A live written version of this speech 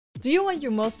Do you want your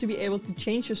mods to be able to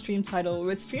change your stream title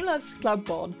with Streamlabs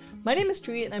Cloudbot? My name is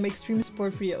Trui and I make stream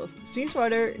support videos. Stream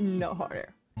smarter, no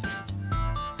harder.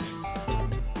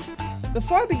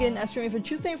 Before I begin, I stream every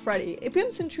Tuesday and Friday, 8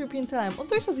 PM Central European Time on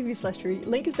twitch.tv/Trui.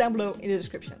 Link is down below in the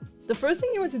description. The first thing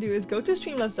you want to do is go to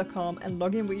streamlabs.com and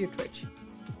log in with your Twitch.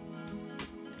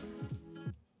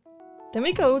 Then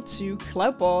we go to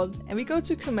Cloudbot and we go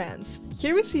to commands.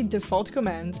 Here we see default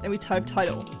commands and we type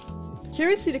title. Here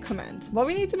we see the command. What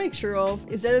we need to make sure of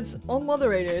is that it's on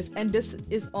moderators and this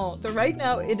is on. So right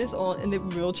now it is on and it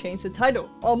will change the title.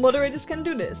 All moderators can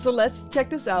do this. So let's check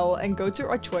this out and go to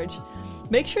our Twitch.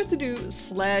 Make sure to do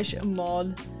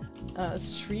 /mod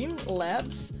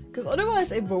Streamlabs because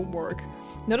otherwise it won't work.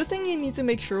 Another thing you need to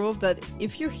make sure of that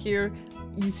if you're here,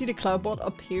 you see the Cloudbot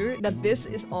up here, that this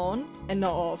is on and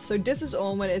not off. So this is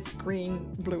on when it's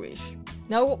green, bluish.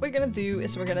 Now what we're gonna do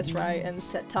is we're gonna try and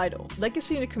set title. Like you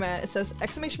see in the command, it says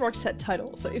 !set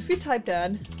title. So if we type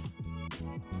that,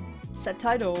 set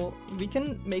title, we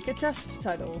can make a test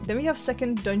title. Then we have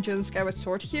second dungeon Skyward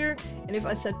Sword here, and if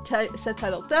I set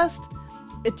title test,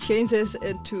 it changes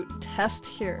it to test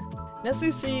here. And as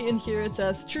we see in here, it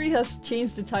says Trui has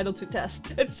changed the title to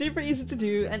test. It's super easy to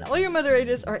do and all your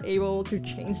moderators are able to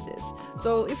change this.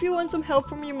 So if you want some help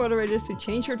from your moderators to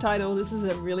change your title, this is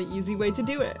a really easy way to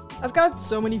do it. I've got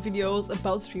so many videos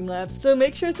about Streamlabs, so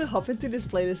make sure to hop into this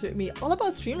playlist with me all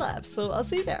about Streamlabs, so I'll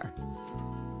see you there.